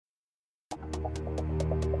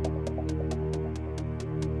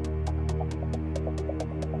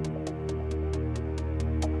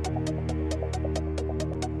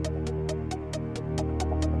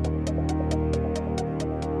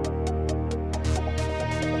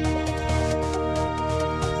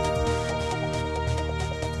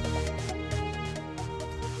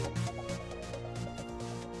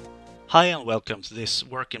Hi and welcome to this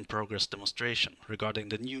work-in-progress demonstration regarding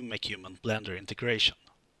the new MakeHuman Blender integration.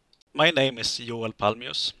 My name is Joel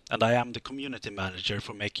Palmius and I am the community manager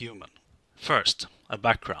for MakeHuman. First, a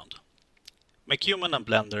background. MakeHuman and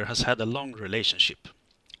Blender has had a long relationship.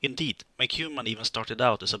 Indeed, MakeHuman even started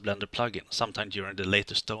out as a Blender plugin sometime during the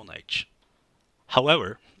later Stone Age.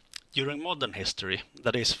 However, during modern history,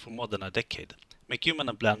 that is for more than a decade, MakeHuman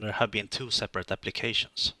and Blender have been two separate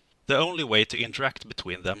applications. The only way to interact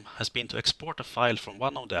between them has been to export a file from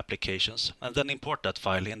one of the applications and then import that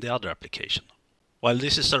file in the other application. While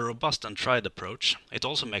this is a robust and tried approach, it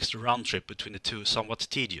also makes the round trip between the two somewhat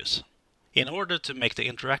tedious. In order to make the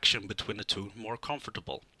interaction between the two more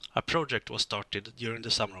comfortable, a project was started during the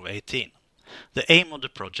summer of 2018. The aim of the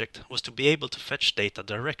project was to be able to fetch data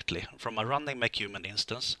directly from a running MakeHuman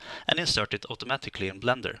instance and insert it automatically in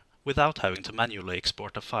Blender, without having to manually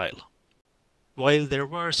export a file. While there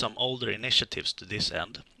were some older initiatives to this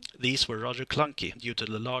end, these were rather clunky due to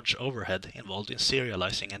the large overhead involved in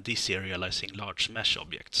serializing and deserializing large mesh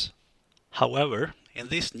objects. However, in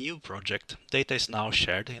this new project, data is now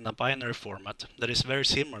shared in a binary format that is very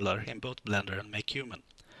similar in both Blender and MakeHuman,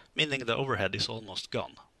 meaning the overhead is almost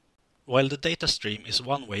gone. While the data stream is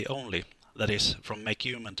one way only, that is, from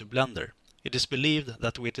MakeHuman to Blender, it is believed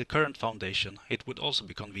that with the current foundation it would also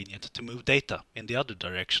be convenient to move data in the other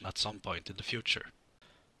direction at some point in the future.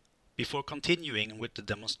 Before continuing with the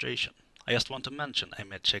demonstration, I just want to mention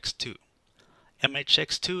MHX2.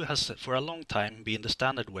 MHX2 has for a long time been the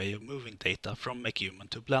standard way of moving data from MakeHuman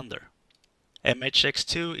to Blender.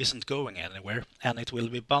 MHX2 isn't going anywhere and it will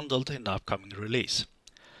be bundled in the upcoming release.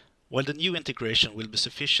 While the new integration will be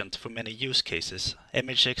sufficient for many use cases,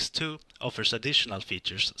 MHX2 offers additional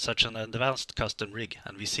features such as an advanced custom rig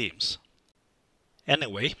and vSeams.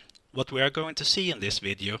 Anyway, what we are going to see in this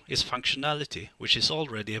video is functionality which is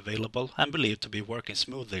already available and believed to be working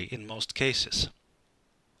smoothly in most cases.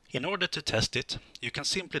 In order to test it, you can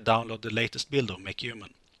simply download the latest build of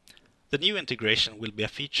MakeHuman. The new integration will be a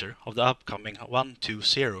feature of the upcoming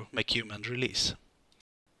 1.2.0 MakeHuman release.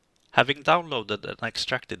 Having downloaded and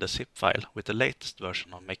extracted a zip file with the latest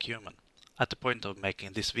version of MakeHuman, at the point of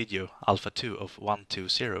making this video Alpha 2 of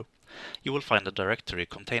 1.2.0, you will find a directory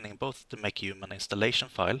containing both the MakeHuman installation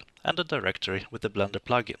file and a directory with the Blender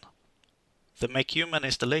plugin. The MakeHuman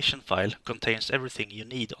installation file contains everything you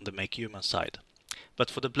need on the MakeHuman side, but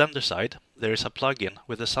for the Blender side there is a plugin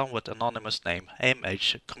with a somewhat anonymous name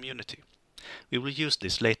MH Community. We will use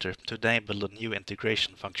this later to enable the new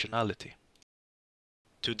integration functionality.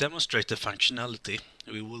 To demonstrate the functionality,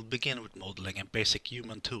 we will begin with modeling a basic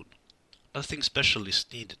human toon. Nothing special is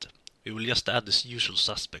needed. We will just add the usual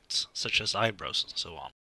suspects, such as eyebrows and so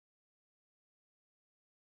on.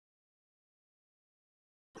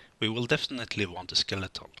 We will definitely want a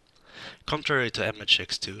skeleton. Contrary to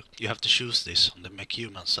MHX2, you have to choose this on the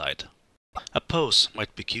MakeHuman side. A pose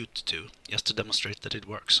might be cute too, just to demonstrate that it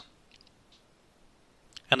works.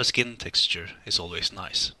 And a skin texture is always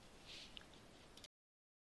nice.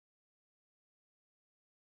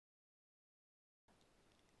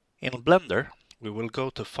 In Blender, we will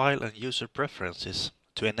go to File and User Preferences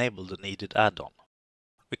to enable the needed add-on.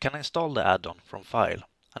 We can install the add-on from File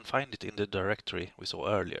and find it in the directory we saw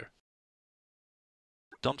earlier.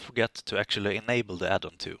 Don't forget to actually enable the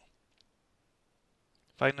add-on too.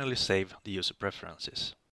 Finally save the user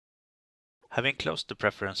preferences. Having closed the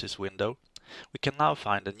Preferences window, we can now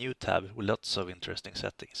find a new tab with lots of interesting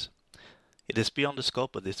settings. It is beyond the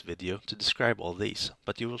scope of this video to describe all these,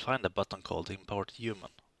 but you will find a button called Import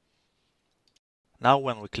Human. Now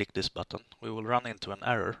when we click this button, we will run into an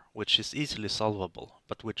error which is easily solvable,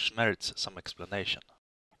 but which merits some explanation.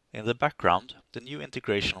 In the background, the new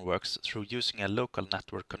integration works through using a local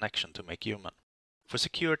network connection to MakeHuman. For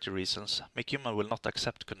security reasons, MakeHuman will not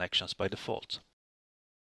accept connections by default.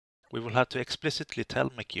 We will have to explicitly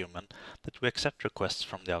tell MakeHuman that we accept requests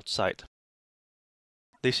from the outside.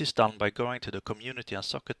 This is done by going to the Community and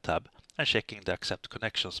Socket tab and checking the Accept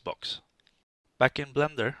Connections box. Back in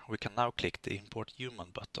Blender, we can now click the Import Human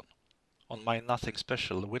button. On my Nothing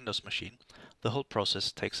Special Windows machine, the whole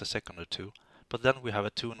process takes a second or two, but then we have a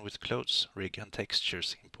toon with clothes, rig and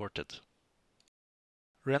textures imported.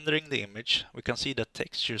 Rendering the image, we can see that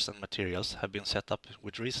textures and materials have been set up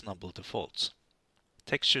with reasonable defaults.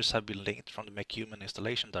 Textures have been linked from the MakeHuman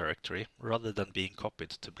installation directory rather than being copied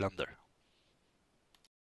to Blender.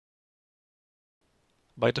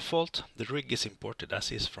 By default, the rig is imported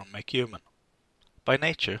as is from MakeHuman. By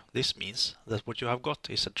nature, this means that what you have got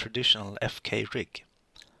is a traditional FK rig.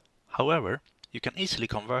 However, you can easily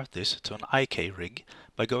convert this to an IK rig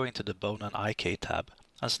by going to the Bone and IK tab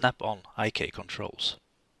and snap on IK controls.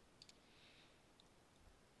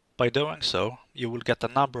 By doing so, you will get a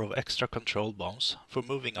number of extra control bones for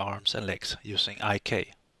moving arms and legs using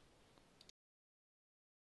IK.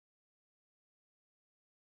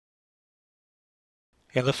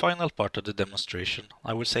 In the final part of the demonstration,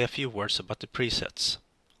 I will say a few words about the presets.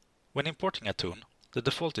 When importing a toon, the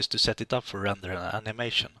default is to set it up for render and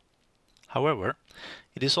animation. However,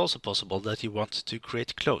 it is also possible that you want to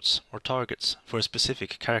create clothes or targets for a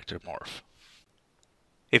specific character morph.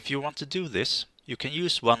 If you want to do this, you can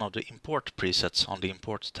use one of the import presets on the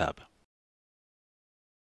Import tab.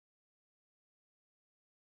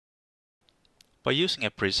 By using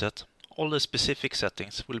a preset, all the specific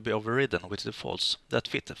settings will be overridden with defaults that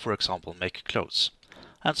fit, for example, make clothes,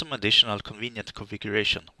 and some additional convenient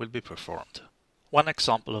configuration will be performed. One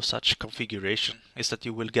example of such configuration is that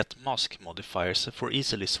you will get mask modifiers for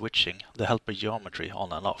easily switching the helper geometry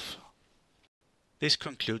on and off. This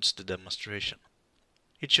concludes the demonstration.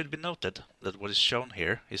 It should be noted that what is shown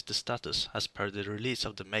here is the status as per the release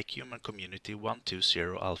of the MakeHuman Community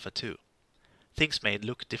 1.2.0 Alpha 2. Things may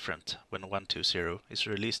look different when 1.2.0 is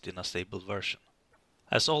released in a stable version.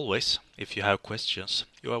 As always, if you have questions,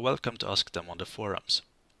 you are welcome to ask them on the forums.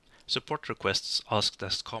 Support requests asked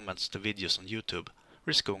as comments to videos on YouTube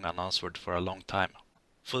risk going unanswered for a long time.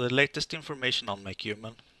 For the latest information on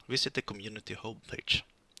MakeHuman, visit the community homepage.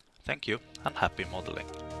 Thank you and happy modeling!